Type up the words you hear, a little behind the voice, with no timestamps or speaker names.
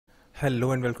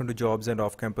Hello and welcome to Jobs and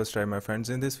Off-Campus Try, my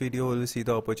friends. In this video, we'll see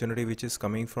the opportunity which is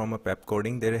coming from a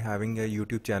Pepcoding. They're having a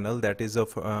YouTube channel that is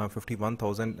of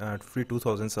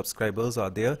 52,000 subscribers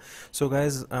are there. So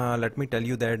guys, let me tell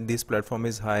you that this platform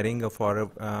is hiring for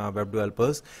web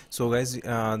developers. So guys,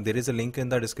 there is a link in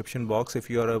the description box. If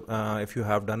you are if you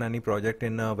have done any project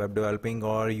in web developing,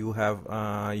 or you have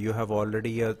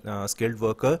already a skilled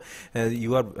worker,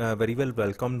 you are very well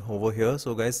welcome over here.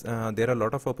 So guys, there are a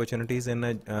lot of opportunities in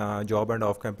a job and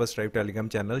off-campus Stripe Telegram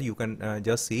channel. You can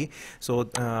just see. So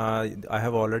I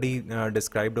have already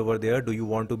described over there. Do you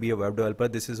want to be a web developer?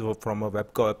 This is from a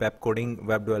Pepcoding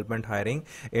web development hiring.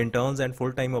 Interns and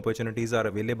full-time opportunities are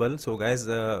available. So guys,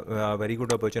 very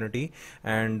good opportunity,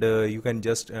 and you can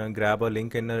just grab a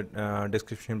link in a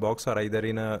description box, or either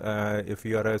in a if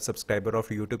you are a subscriber of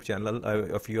YouTube channel,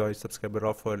 if you are a subscriber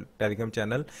of Telegram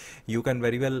channel, you can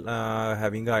very well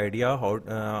having an idea how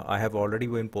I have already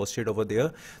been posted over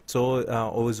there. So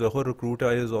Zoho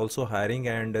Recruiter is also hiring,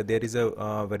 and there is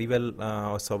a very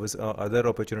well service other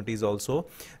opportunities also.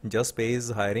 Just Pay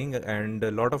is hiring, and a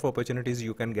lot of opportunities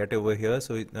you can get over here.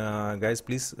 So guys,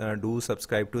 please do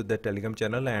subscribe to the Telegram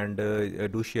channel, and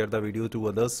do share the video to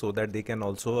others so that they can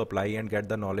also apply and get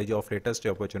the knowledge of latest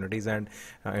opportunities and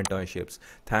internships.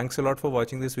 Thanks a lot for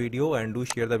watching this video, and do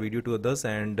share the video to others.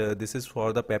 And this is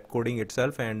for the Pepcoding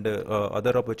itself, and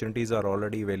other opportunities are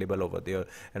already available over there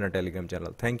in a Telegram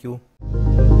channel. Thank you.